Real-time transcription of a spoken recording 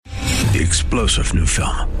The explosive new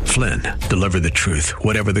film, Flynn, deliver the truth,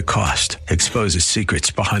 whatever the cost, exposes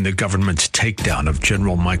secrets behind the government's takedown of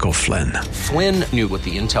General Michael Flynn. Flynn knew what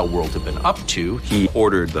the intel world had been up to. He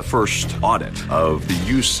ordered the first audit of the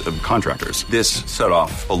use of contractors. This set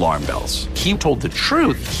off alarm bells. He told the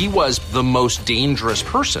truth. He was the most dangerous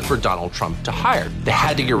person for Donald Trump to hire. They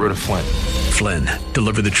had to get rid of Flynn. Flynn,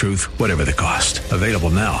 deliver the truth, whatever the cost. Available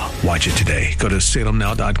now. Watch it today. Go to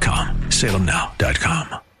salemnow.com.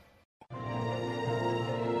 salemnow.com.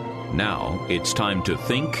 Now it's time to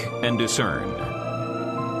think and discern.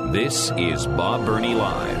 This is Bob Burney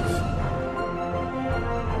Live.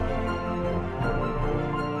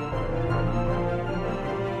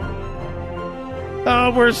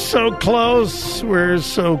 We're so close. We're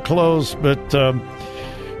so close. But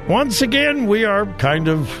once again, we are kind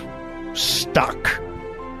of stuck.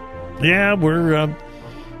 Yeah, we're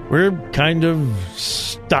kind of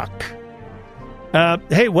stuck.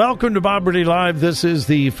 Hey, welcome to Bob Burney Live. This is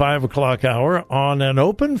the 5 o'clock hour on an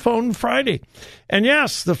open phone Friday. And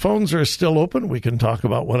yes, the phones are still open. We can talk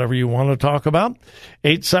about whatever you want to talk about.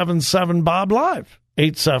 877-BOB-LIVE.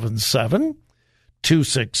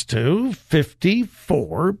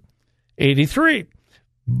 877-262-5483.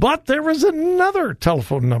 But there is another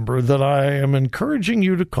telephone number that I am encouraging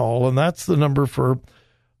you to call, and that's the number for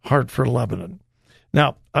Hartford, Lebanon.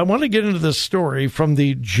 Now, I want to get into this story from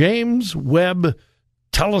the James Webb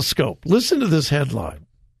Telescope. Listen to this headline.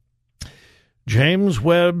 James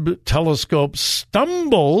Webb Telescope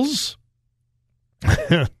stumbles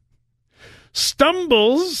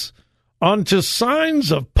onto signs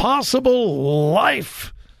of possible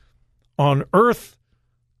life on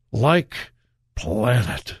Earth-like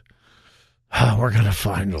planet. We're going to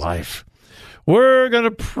find life. We're going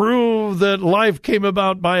to prove that life came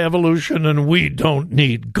about by evolution and we don't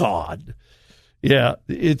need God. Yeah,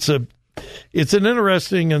 it's an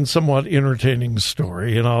interesting and somewhat entertaining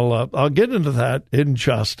story, and I'll get into that in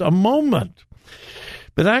just a moment.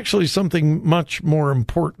 But actually something much more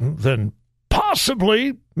important than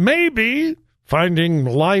possibly, maybe, finding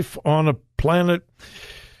life on a planet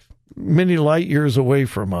many light years away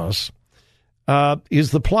from us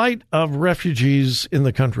is the plight of refugees in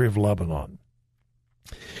the country of Lebanon.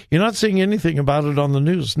 You're not seeing anything about it on the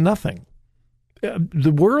news, nothing.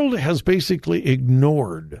 The world has basically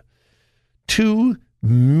ignored 2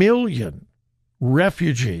 million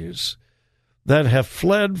refugees that have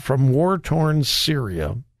fled from war-torn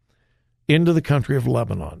Syria into the country of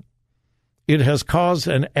Lebanon. It has caused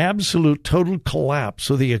an absolute total collapse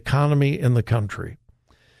of the economy in the country.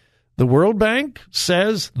 The World Bank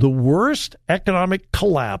says the worst economic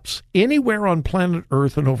collapse anywhere on planet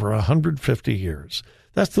Earth in over 150 years.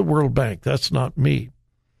 That's the World Bank. That's not me.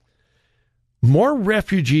 More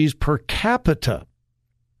refugees per capita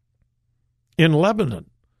in Lebanon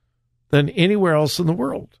than anywhere else in the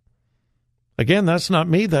world. Again, that's not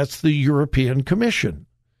me. That's the European Commission.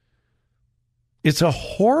 It's a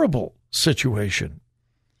horrible situation.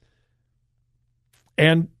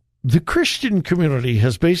 And the Christian community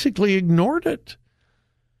has basically ignored it.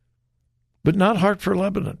 But not Hartford,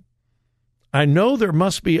 Lebanon. I know there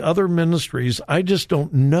must be other ministries, I just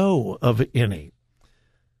don't know of any,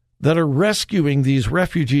 that are rescuing these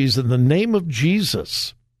refugees in the name of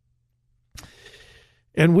Jesus.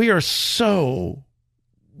 And we are so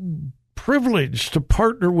privileged to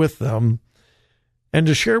partner with them and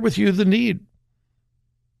to share with you the need.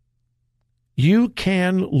 You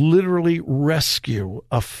can literally rescue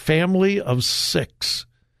a family of 6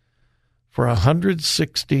 for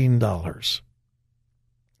 $116.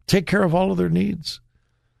 Take care of all of their needs.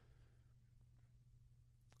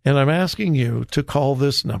 And I'm asking you to call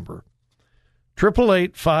this number,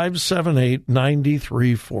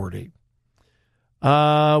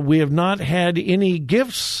 888-578-9340. We have not had any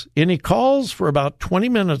gifts, any calls for about 20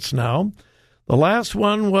 minutes now. The last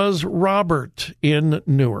one was Robert in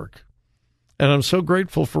Newark. And I'm so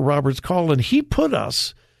grateful for Robert's call. And he put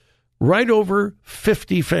us right over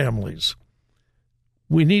 50 families.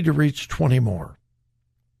 We need to reach 20 more.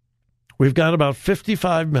 We've got about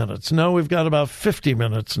 55 minutes. No, we've got about 50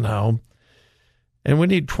 minutes now. And we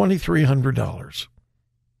need $2,300.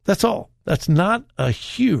 That's all. That's not a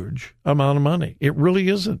huge amount of money. It really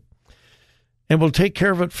isn't. And we'll take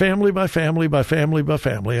care of it family by family by family by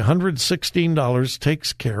family. $116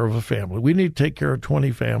 takes care of a family. We need to take care of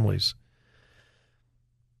 20 families.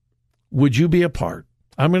 Would you be a part?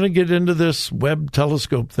 I'm going to get into this Webb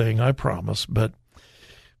telescope thing, I promise, but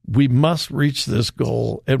we must reach this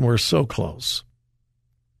goal, and we're so close.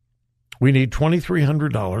 We need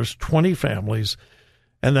 $2,300, 20 families,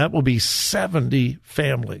 and that will be 70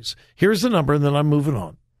 families. Here's the number, and then I'm moving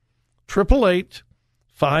on. 888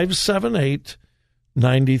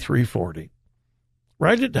 888-578-9340.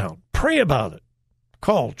 Write it down. Pray about it.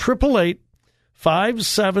 Call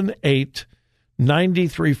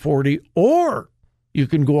 888-578-9340, or you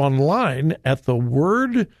can go online at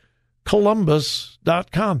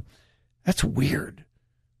thewordcolumbus.com. That's weird.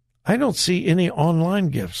 I don't see any online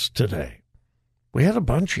gifts today. We had a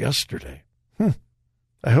bunch yesterday.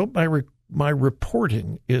 I hope my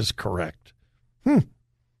reporting is correct.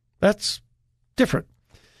 That's different.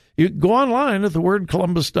 You go online at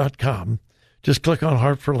thewordcolumbus.com. Just click on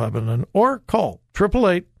Heart for Lebanon or call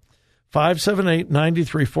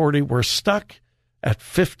 888-578-9340. We're stuck at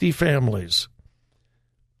 50 families.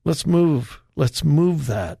 Let's move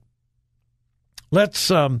that.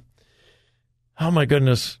 Let's, oh my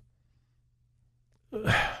goodness.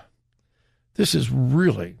 This is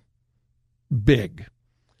really big.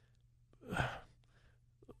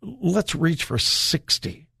 Let's reach for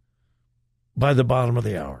 60 by the bottom of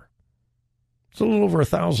the hour. It's a little over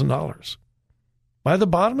 $1,000. By the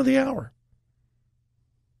bottom of the hour.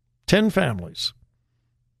 10 families,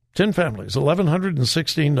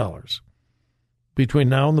 $1,116 between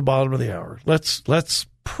now and the bottom of the hour. Let's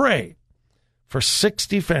pray for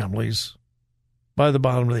 60 families by the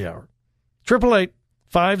bottom of the hour.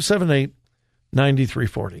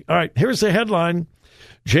 888-578-9340. All right, here's the headline.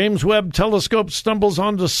 James Webb Telescope stumbles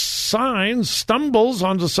onto signs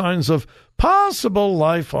of possible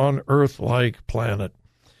life on Earth-like planet.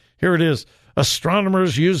 Here it is.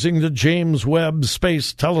 Astronomers using the James Webb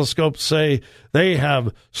Space Telescope say they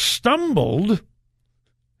have stumbled.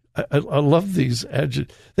 I love these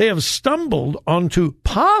adjectives. They have stumbled onto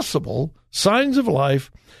possible signs of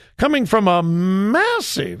life coming from a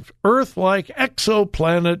massive Earth-like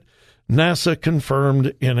exoplanet, NASA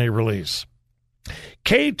confirmed in a release.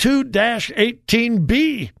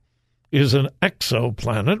 K2-18b is an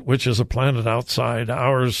exoplanet, which is a planet outside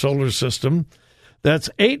our solar system, that's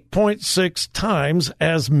 8.6 times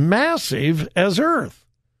as massive as Earth.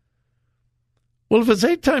 Well, if it's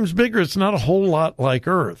 8 times bigger, it's not a whole lot like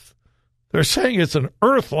Earth. They're saying it's an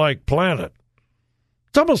Earth-like planet.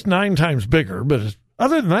 It's almost 9 times bigger, but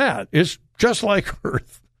other than that, it's just like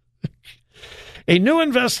Earth. A new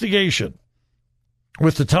investigation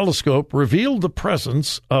with the telescope revealed the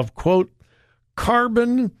presence of, quote,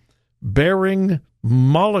 carbon-bearing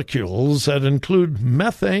molecules that include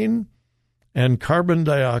methane and carbon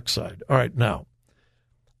dioxide. All right, now,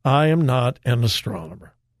 I am not an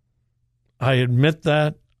astronomer. I admit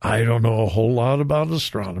that. I don't know a whole lot about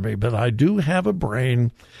astronomy, but I do have a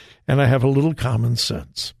brain and I have a little common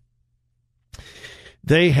sense.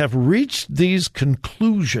 They have reached these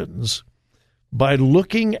conclusions by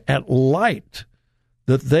looking at light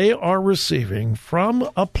that they are receiving from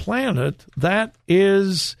a planet that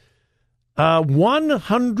is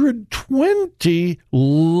 120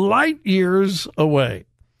 light years away.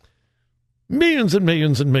 Millions and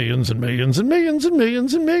millions and millions and millions and millions and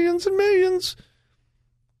millions and millions and millions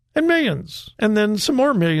and millions, and then some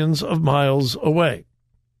more millions of miles away.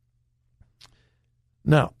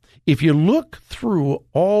 Now, if you look through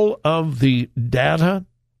all of the data,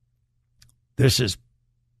 this is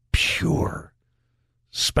pure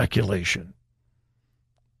speculation.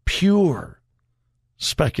 Pure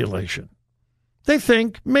speculation. They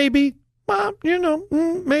think maybe,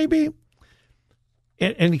 maybe.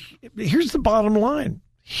 And here's the bottom line.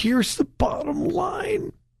 Here's the bottom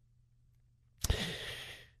line.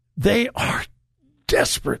 They are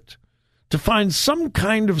desperate to find some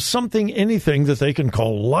kind of something, anything that they can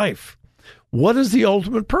call life. What is the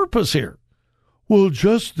ultimate purpose here? Well,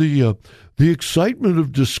 just the excitement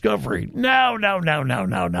of discovery. No.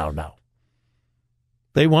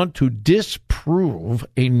 They want to disprove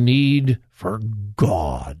a need for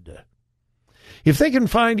God. If they can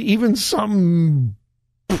find even some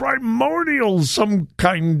primordial, some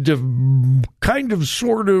kind of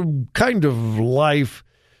life,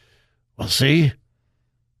 well, see,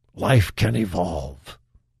 life can evolve.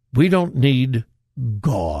 We don't need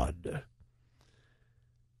God.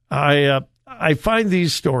 I find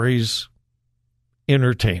these stories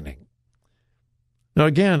entertaining. Now,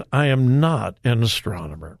 again, I am not an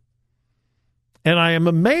astronomer. And I am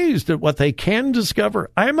amazed at what they can discover.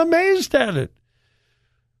 I am amazed at it.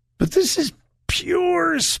 But this is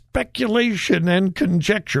pure speculation and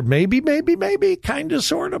conjecture. Maybe, kind of,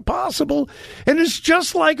 sort of possible. And it's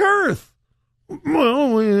just like Earth.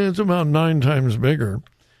 Well, it's about 9 times bigger.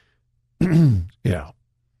 Yeah.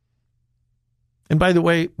 And by the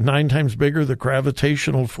way, 9 times bigger, the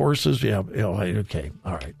gravitational forces. Yeah, okay.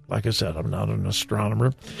 All right. Like I said, I'm not an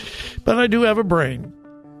astronomer, but I do have a brain.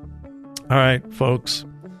 All right, folks,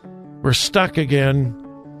 we're stuck again.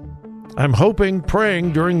 I'm hoping,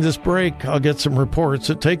 praying during this break, I'll get some reports.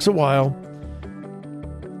 It takes a while.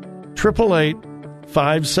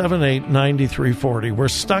 888-578-9340. We're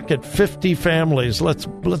stuck at 50 families. Let's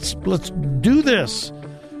do this.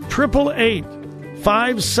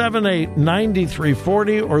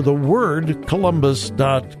 888-578-9340 or the word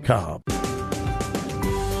Columbus.com.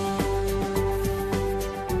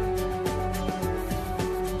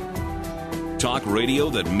 Talk radio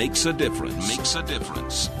that makes a difference.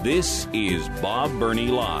 This is Bob Burney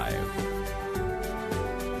Live.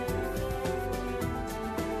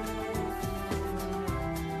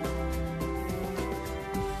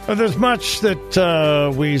 There's much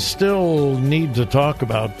that we still need to talk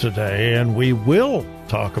about today, and we will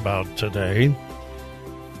talk about today.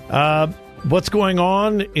 What's going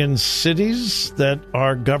on in cities that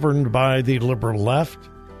are governed by the liberal left?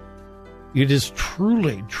 It is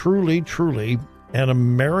truly, truly, truly an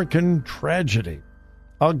American tragedy.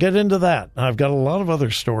 I'll get into that. I've got a lot of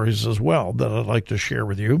other stories as well that I'd like to share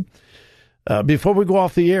with you before we go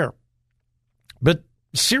off the air. But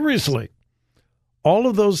seriously, all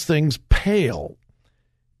of those things pale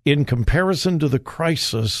in comparison to the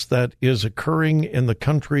crisis that is occurring in the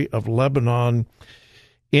country of Lebanon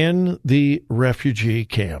in the refugee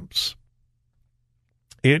camps.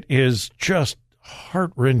 It is just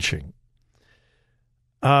heart-wrenching.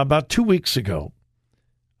 About 2 weeks ago,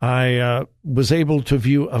 I was able to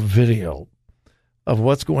view a video of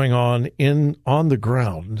what's going on the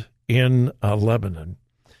ground in Lebanon.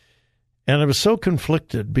 And I was so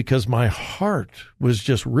conflicted because my heart was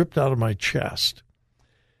just ripped out of my chest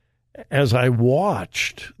as I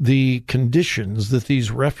watched the conditions that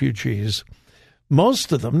these refugees,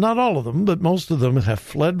 most of them, not all of them, but most of them have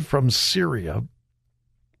fled from Syria,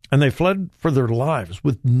 and they fled for their lives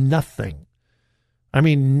with nothing. I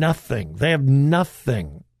mean, nothing. They have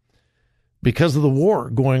nothing because of the war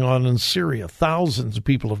going on in Syria. Thousands of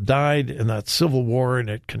people have died in that civil war, and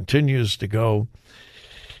it continues to go.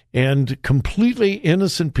 And completely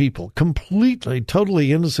innocent people,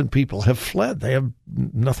 totally innocent people have fled. They have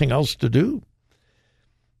nothing else to do.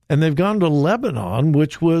 And they've gone to Lebanon,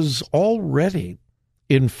 which was already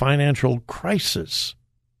in financial crisis.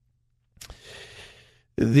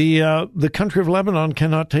 The country of Lebanon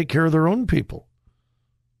cannot take care of their own people,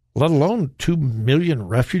 let alone 2 million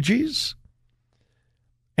refugees.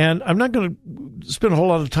 And I'm not going to spend a whole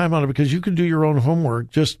lot of time on it because you can do your own homework.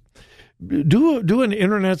 Just do an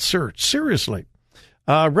internet search, seriously.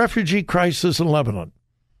 Refugee crisis in Lebanon.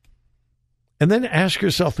 And then ask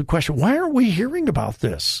yourself the question, why aren't we hearing about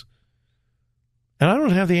this? And I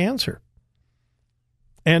don't have the answer.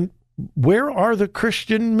 And where are the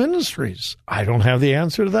Christian ministries? I don't have the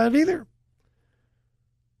answer to that either.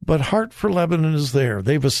 But Heart for Lebanon is there.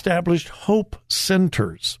 They've established hope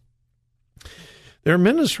centers. They're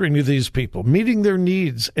ministering to these people, meeting their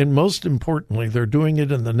needs, and most importantly, they're doing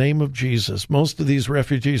it in the name of Jesus. Most of these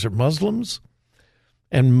refugees are Muslims,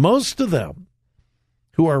 and most of them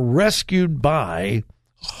who are rescued by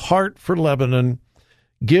Heart for Lebanon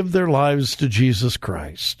give their lives to Jesus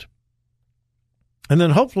Christ. And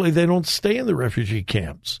then hopefully they don't stay in the refugee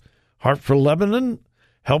camps. Heart for Lebanon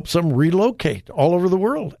helps them relocate all over the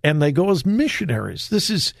world, and they go as missionaries.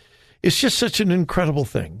 It's just such an incredible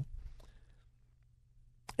thing.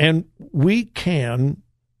 And we can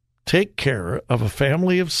take care of a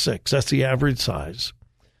family of 6, that's the average size,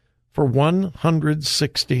 for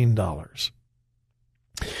 $116.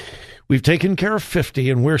 We've taken care of 50,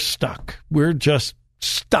 and we're stuck. We're just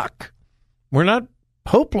stuck. We're not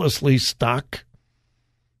hopelessly stuck,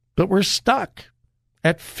 but we're stuck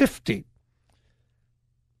at 50.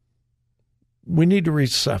 We need to reach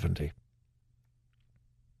 70.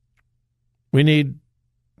 We need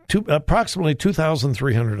approximately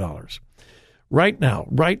 $2,300. Right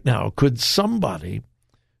now, could somebody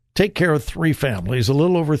take care of 3 families, a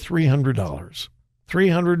little over $300,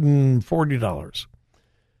 $340,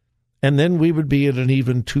 and then we would be at an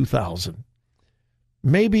even $2,000.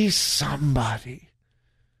 Maybe somebody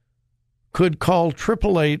could call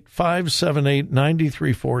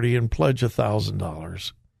 888-578-9340 and pledge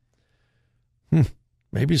 $1,000.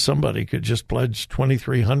 Maybe somebody could just pledge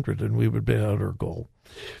 $2,300 and we would be at our goal.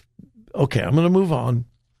 Okay, I'm going to move on.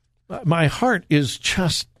 My heart is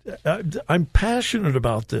just, I'm passionate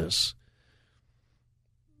about this.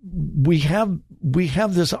 We have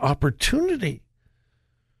this opportunity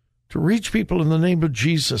to reach people in the name of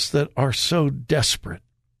Jesus that are so desperate.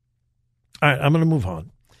 All right, I'm going to move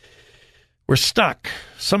on. We're stuck.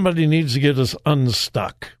 Somebody needs to get us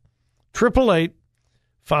unstuck.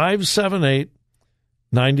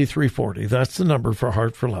 888-578-9340. That's the number for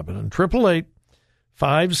Heart for Lebanon.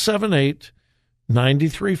 888-578-9340.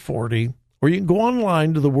 9340, or you can go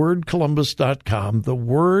online to thewordcolumbus.com,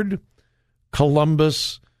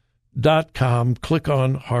 thewordcolumbus.com, click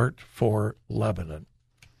on Heart for Lebanon.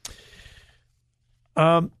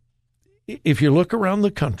 If you look around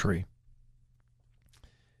the country,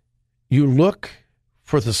 you look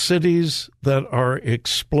for the cities that are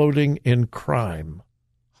exploding in crime,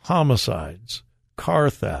 homicides, car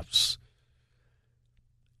thefts,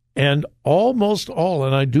 and almost all,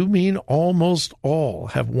 and I do mean almost all,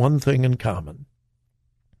 have one thing in common.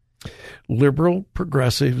 Liberal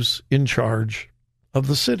progressives in charge of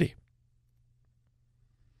the city.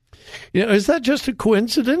 You know, is that just a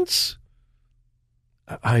coincidence?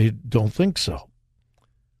 I don't think so.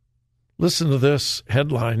 Listen to this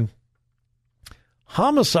headline.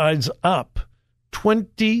 Homicides up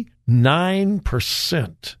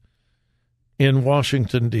 29% in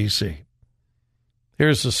Washington, D.C.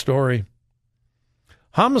 Here's the story.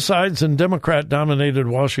 Homicides in Democrat-dominated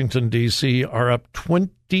Washington, D.C. are up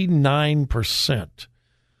 29%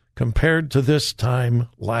 compared to this time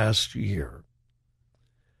last year.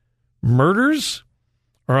 Murders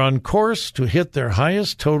are on course to hit their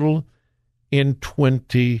highest total in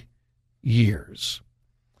 20 years.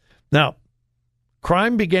 Now,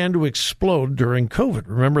 crime began to explode during COVID.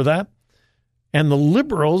 Remember that? And the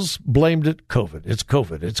liberals blamed it COVID. It's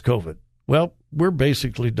COVID. It's COVID. Well, we're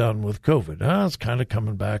basically done with COVID. It's kind of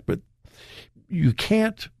coming back, but you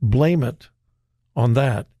can't blame it on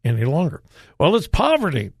that any longer. Well, it's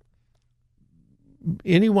poverty.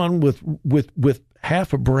 Anyone with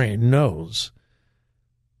half a brain knows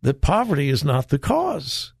that poverty is not the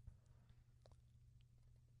cause.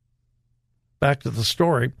 Back to the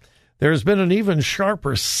story. There has been an even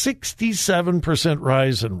sharper 67%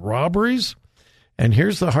 rise in robberies. And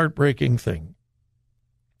here's the heartbreaking thing.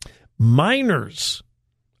 Minors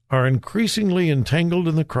are increasingly entangled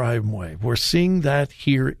in the crime wave. We're seeing that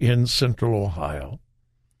here in Central Ohio.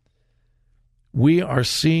 We are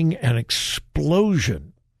seeing an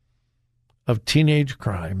explosion of teenage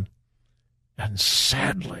crime, and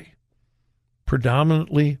sadly,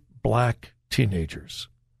 predominantly black teenagers.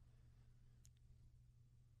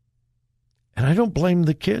 And I don't blame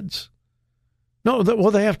the kids. No, well,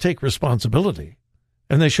 they have to take responsibility,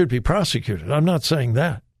 and they should be prosecuted. I'm not saying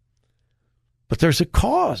that. But there's a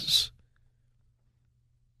cause.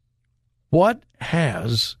 What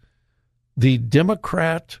has the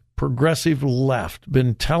Democrat progressive left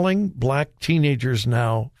been telling black teenagers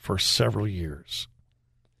now for several years?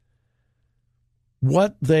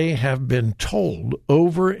 What they have been told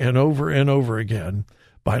over and over and over again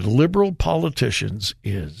by liberal politicians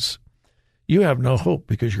is, you have no hope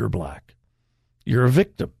because you're black. You're a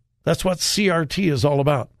victim. That's what CRT is all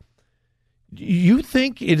about. You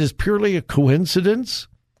think it is purely a coincidence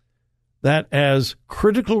that as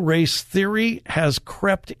critical race theory has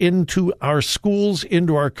crept into our schools,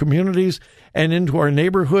 into our communities, and into our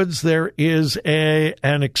neighborhoods, there is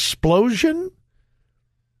an explosion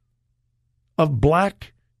of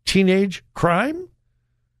black teenage crime?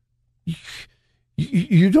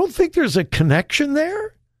 You don't think there's a connection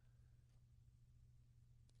there?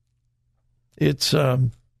 It's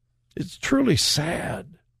truly sad.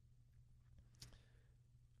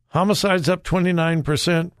 Homicides up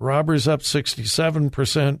 29%, robberies up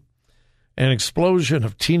 67%, an explosion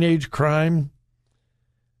of teenage crime.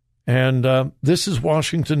 And this is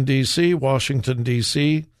Washington, D.C. Washington,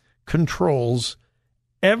 D.C. controls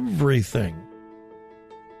everything.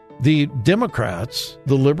 The Democrats,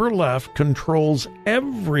 the liberal left, controls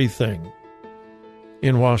everything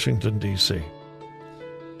in Washington, D.C.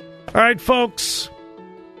 All right, folks.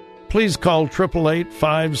 Please call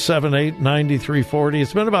 888-578-9340.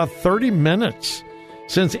 It's been about 30 minutes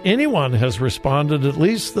since anyone has responded, at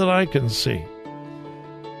least that I can see.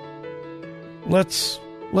 Let's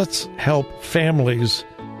help families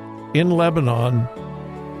in Lebanon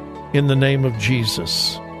in the name of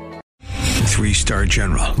Jesus. 3-star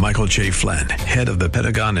General Michael J. Flynn, head of the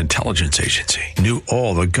Pentagon Intelligence Agency, knew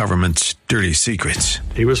all the government's dirty secrets.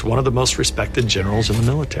 He was one of the most respected generals in the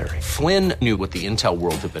military. Flynn knew what the intel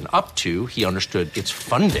world had been up to. He understood its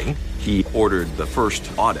funding. He ordered the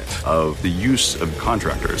first audit of the use of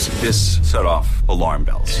contractors. This set off alarm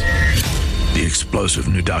bells. The explosive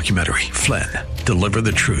new documentary, Flynn, Deliver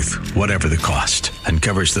the Truth, Whatever the Cost,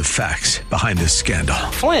 uncovers the facts behind this scandal.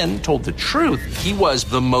 Flynn told the truth. He was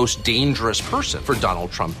the most dangerous person for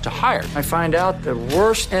Donald Trump to hire. I find out the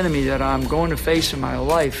worst enemy that I'm going to face in my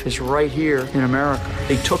life is right here in America.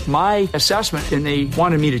 They took my assessment and they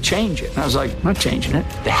wanted me to change it. And I was like, I'm not changing it.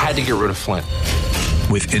 They had to get rid of Flynn.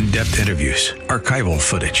 With in-depth interviews, archival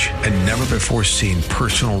footage, and never-before-seen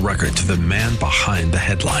personal records of the man behind the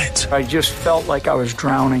headlines. I just felt like I was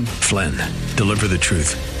drowning. Flynn, deliver the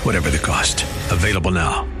truth, whatever the cost. Available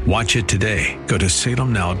now. Watch it today. Go to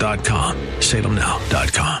salemnow.com.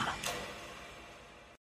 salemnow.com.